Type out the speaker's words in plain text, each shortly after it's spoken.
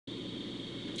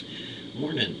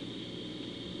Morning.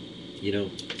 You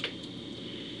know,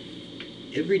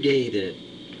 every day that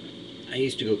I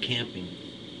used to go camping,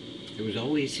 there was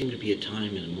always seemed to be a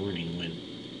time in the morning when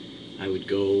I would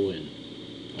go and,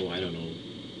 oh, I don't know,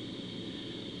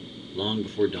 long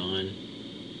before dawn,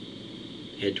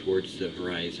 head towards the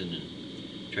horizon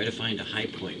and try to find a high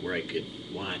point where I could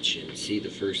watch and see the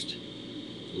first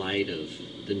light of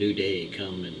the new day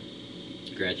come and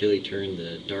gradually turn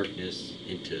the darkness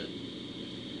into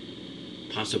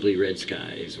possibly red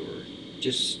skies or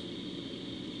just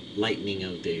lightning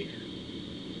of the,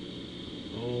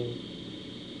 oh,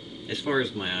 as far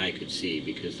as my eye could see,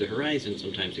 because the horizon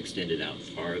sometimes extended out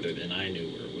farther than I knew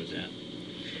where it was at.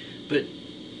 But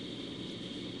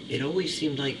it always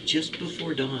seemed like just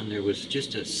before dawn there was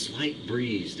just a slight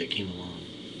breeze that came along.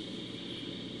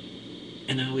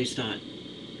 And I always thought,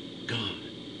 God.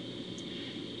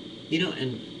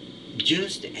 And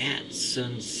just at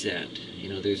sunset,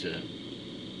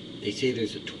 they say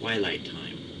there's a twilight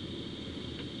time.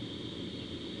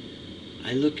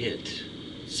 I look at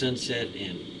sunset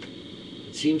and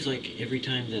it seems like every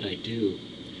time that I do,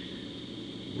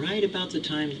 right about the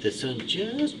time that the sun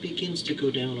just begins to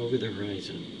go down over the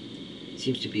horizon, it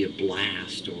seems to be a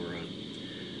blast or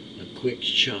a quick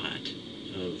shot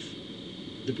of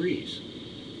the breeze.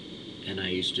 And I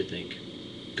used to think,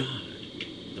 God,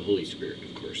 the Holy Spirit,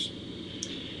 of course.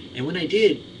 And when I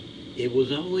did, it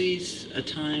was always a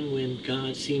time when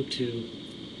God seemed to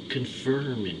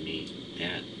confirm in me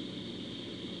that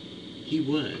He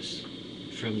was,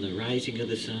 from the rising of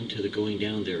the sun to the going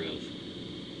down thereof,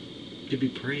 to be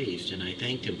praised, and I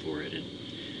thanked Him for it. And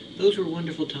those were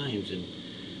wonderful times, and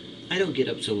I don't get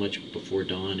up so much before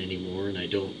dawn anymore, and I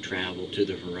don't travel to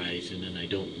the horizon, and I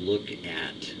don't look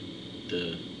at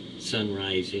the sun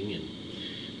rising, and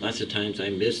lots of times I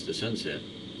miss the sunset.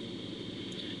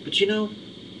 But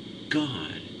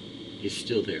God is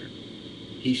still there.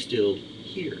 He's still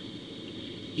here.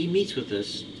 He meets with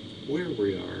us where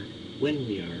we are, when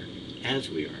we are, as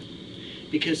we are.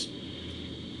 Because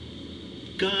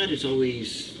God is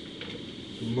always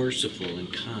merciful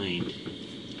and kind.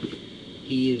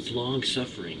 He is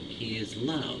long-suffering. He is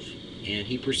love. And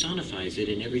He personifies it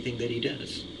in everything that He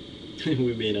does.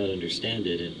 We may not understand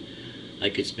it, and I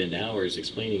could spend hours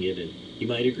explaining it, and you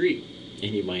might agree,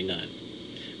 and you might not.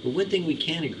 But one thing we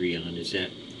can agree on is that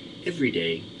every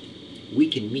day we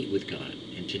can meet with God.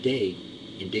 And today,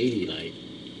 in daily life,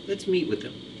 let's meet with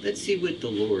Him. Let's see what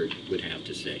the Lord would have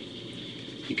to say.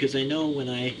 Because I know when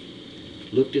I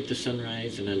looked at the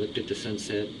sunrise and I looked at the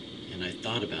sunset and I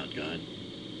thought about God,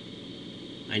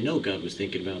 I know God was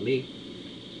thinking about me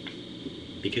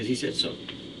because He said so.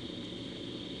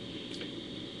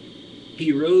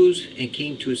 He arose and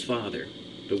came to his father,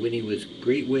 but when he was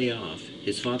great way off,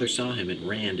 his father saw him and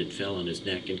ran and fell on his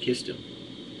neck and kissed him.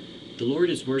 The Lord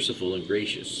is merciful and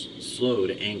gracious, slow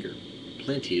to anger,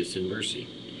 plenteous in mercy.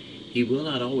 He will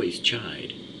not always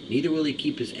chide, neither will He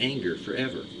keep His anger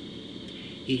forever.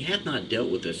 He hath not dealt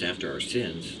with us after our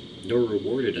sins, nor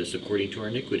rewarded us according to our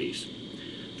iniquities.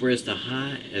 For as the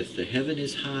heaven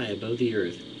is high above the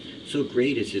earth, so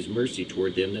great is His mercy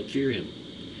toward them that fear Him.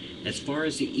 As far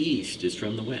as the east is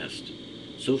from the west,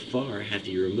 so far hath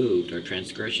He removed our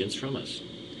transgressions from us.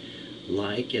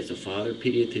 Like as a father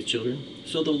pitieth his children,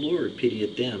 so the Lord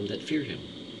pitieth them that fear Him.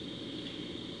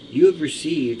 You have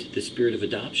received the Spirit of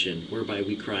adoption, whereby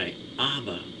we cry,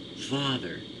 Abba,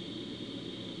 Father,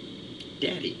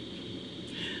 Daddy.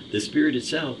 The Spirit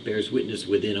itself bears witness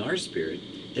within our spirit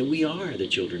that we are the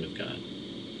children of God.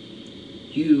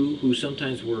 You who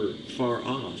sometimes were far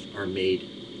off are made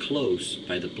close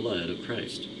by the blood of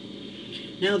Christ.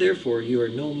 Now therefore you are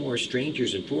no more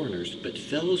strangers and foreigners, but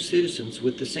fellow citizens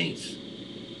with the saints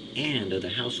and of the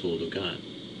household of God.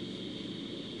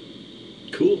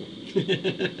 Cool.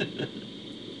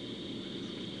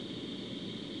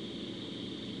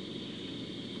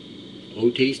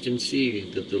 Oh, taste and see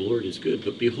that the Lord is good,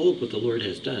 but behold what the Lord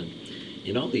has done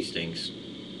in all these things.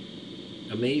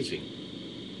 Amazing.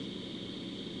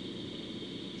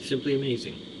 Simply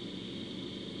amazing.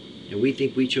 And we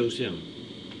think we chose Him.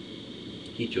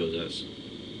 He chose us.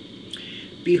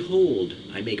 Behold,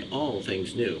 I make all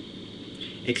things new.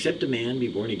 Except a man be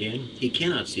born again, he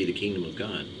cannot see the kingdom of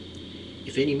God.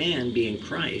 If any man be in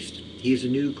Christ, he is a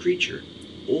new creature.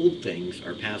 Old things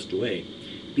are passed away.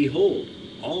 Behold,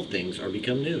 all things are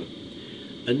become new.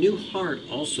 A new heart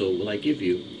also will I give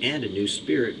you, and a new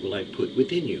spirit will I put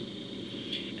within you.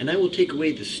 And I will take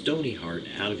away the stony heart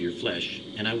out of your flesh,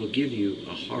 and I will give you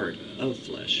a heart of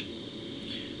flesh.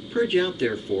 Purge out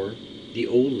therefore the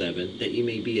old leaven, that ye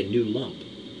may be a new lump,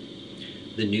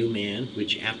 the new man,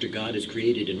 which after God is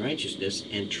created in righteousness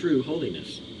and true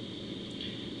holiness.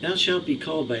 Thou shalt be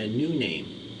called by a new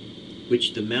name,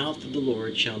 which the mouth of the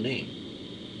Lord shall name.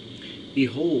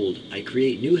 Behold, I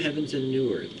create new heavens and a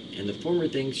new earth, and the former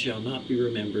things shall not be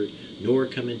remembered, nor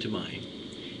come into mind.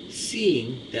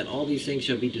 Seeing that all these things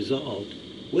shall be dissolved,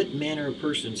 what manner of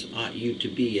persons ought you to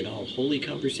be in all holy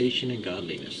conversation and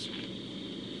godliness?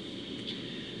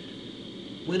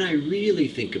 When I really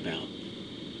think about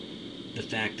the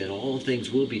fact that all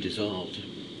things will be dissolved,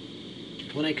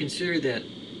 when I consider that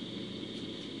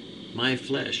my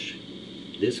flesh,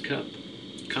 this cup,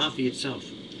 coffee itself,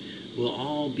 will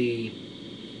all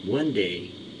be one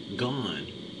day gone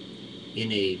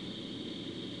in a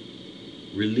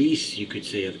release, you could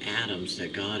say, of atoms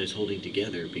that God is holding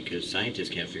together, because scientists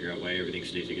can't figure out why everything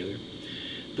stays together.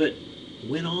 But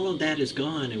when all of that is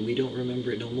gone and we don't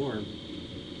remember it no more,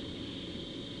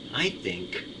 I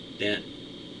think that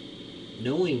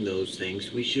knowing those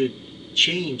things, we should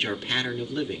change our pattern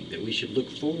of living, that we should look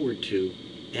forward to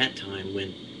that time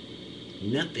when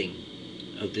nothing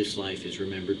of this life is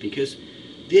remembered, because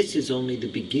this is only the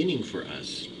beginning for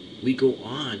us. We go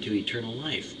on to eternal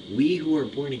life. We who are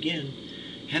born again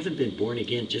haven't been born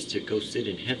again just to go sit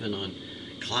in heaven on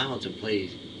clouds and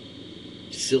play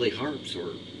silly harps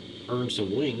or earn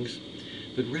some wings,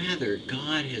 but rather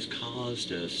God has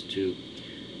caused us to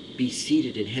be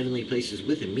seated in heavenly places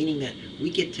with Him, meaning that we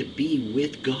get to be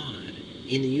with God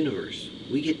in the universe.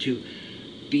 We get to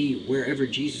be wherever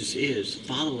Jesus is,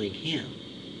 following Him.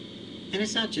 And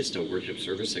it's not just a worship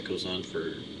service that goes on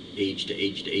for age to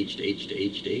age to age to age to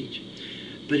age to age,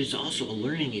 but it's also a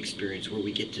learning experience where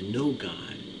we get to know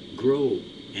God, grow,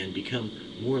 and become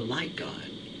more like God.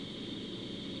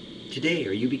 Today,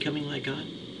 are you becoming like God?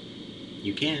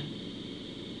 You can.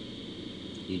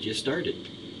 You just started.